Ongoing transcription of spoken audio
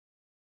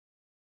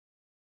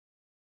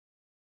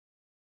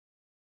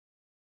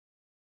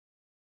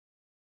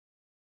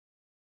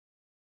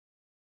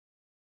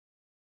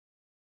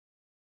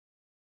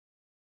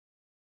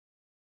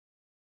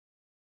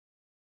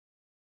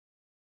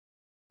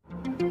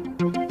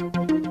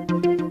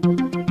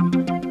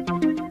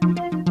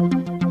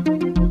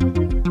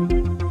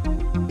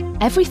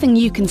Everything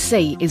you can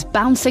see is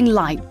bouncing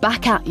light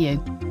back at you.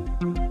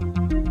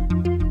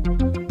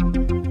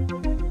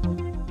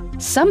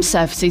 Some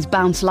surfaces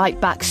bounce light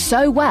back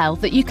so well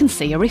that you can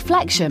see a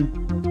reflection.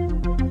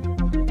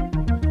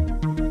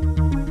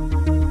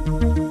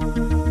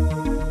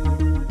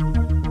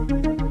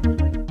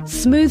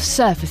 Smooth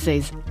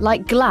surfaces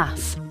like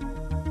glass,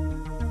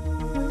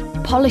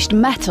 polished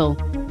metal,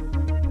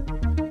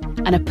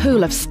 and a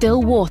pool of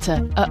still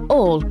water are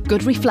all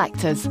good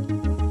reflectors.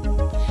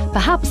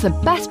 Perhaps the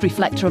best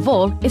reflector of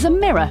all is a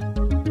mirror.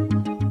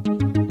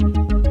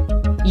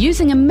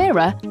 Using a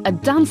mirror, a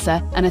dancer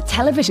and a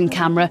television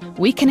camera,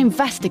 we can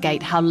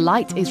investigate how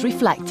light is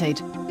reflected.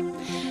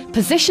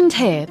 Positioned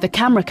here, the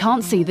camera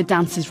can't see the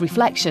dancer's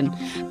reflection,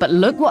 but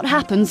look what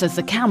happens as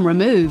the camera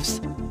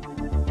moves.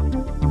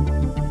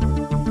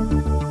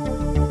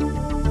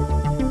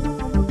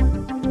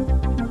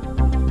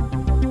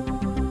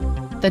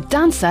 The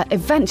dancer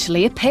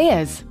eventually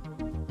appears.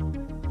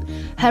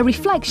 Her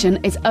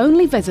reflection is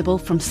only visible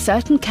from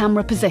certain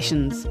camera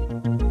positions.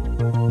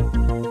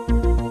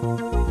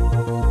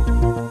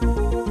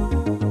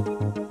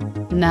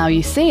 Now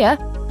you see her,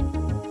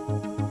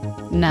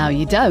 now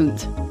you don't.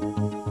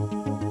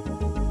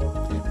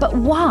 But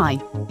why?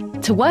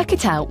 To work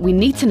it out, we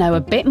need to know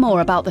a bit more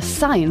about the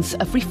science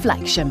of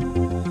reflection.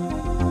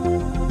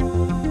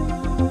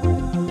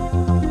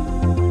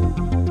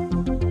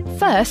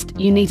 First,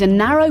 you need a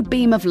narrow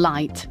beam of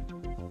light.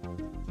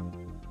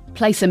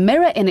 Place a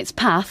mirror in its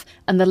path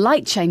and the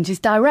light changes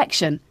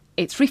direction.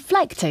 It's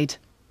reflected.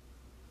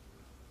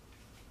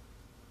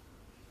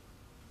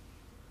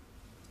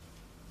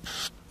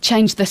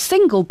 Change the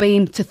single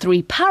beam to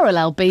 3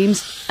 parallel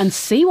beams and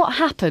see what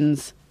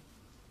happens.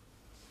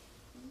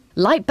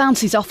 Light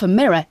bounces off a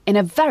mirror in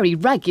a very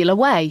regular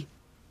way.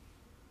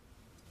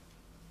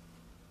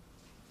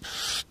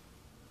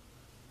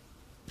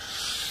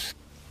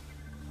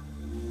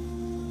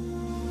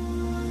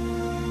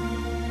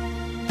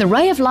 The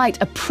ray of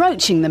light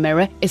approaching the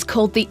mirror is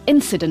called the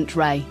incident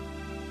ray.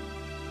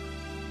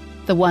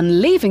 The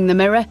one leaving the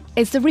mirror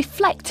is the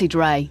reflected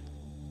ray.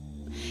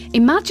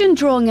 Imagine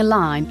drawing a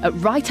line at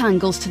right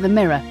angles to the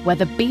mirror where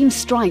the beam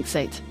strikes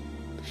it.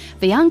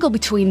 The angle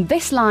between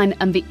this line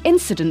and the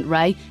incident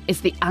ray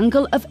is the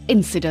angle of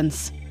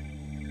incidence.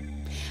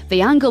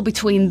 The angle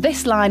between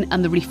this line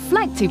and the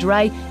reflected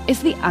ray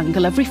is the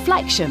angle of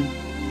reflection.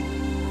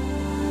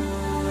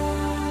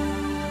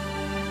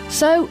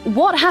 So,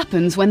 what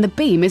happens when the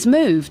beam is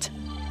moved?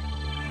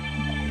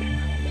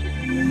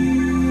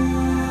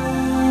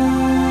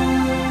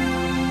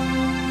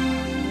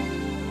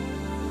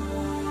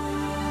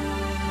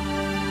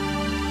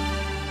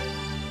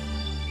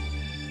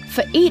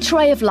 For each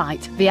ray of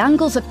light, the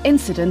angles of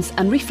incidence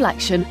and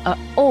reflection are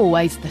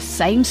always the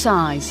same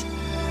size.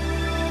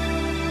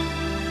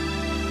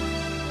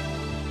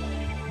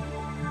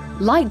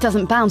 Light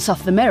doesn't bounce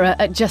off the mirror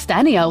at just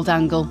any old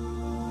angle,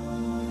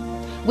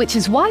 which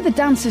is why the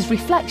dancer's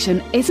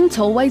reflection isn't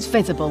always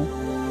visible.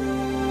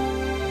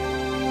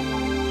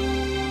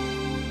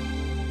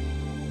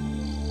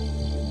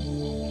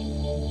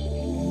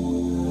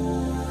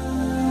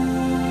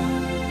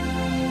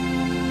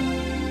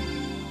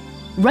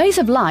 Rays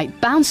of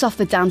light bounce off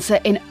the dancer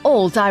in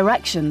all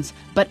directions,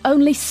 but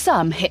only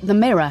some hit the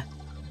mirror.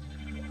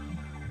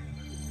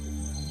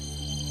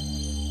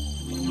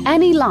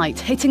 Any light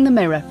hitting the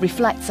mirror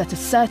reflects at a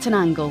certain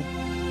angle.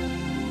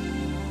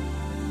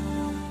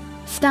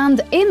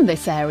 Stand in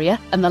this area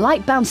and the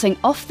light bouncing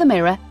off the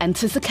mirror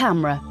enters the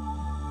camera.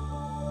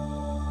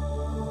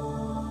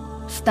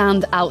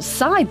 Stand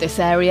outside this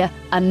area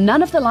and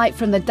none of the light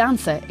from the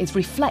dancer is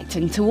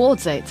reflecting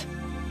towards it.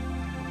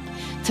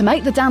 To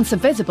make the dancer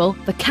visible,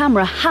 the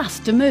camera has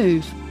to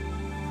move.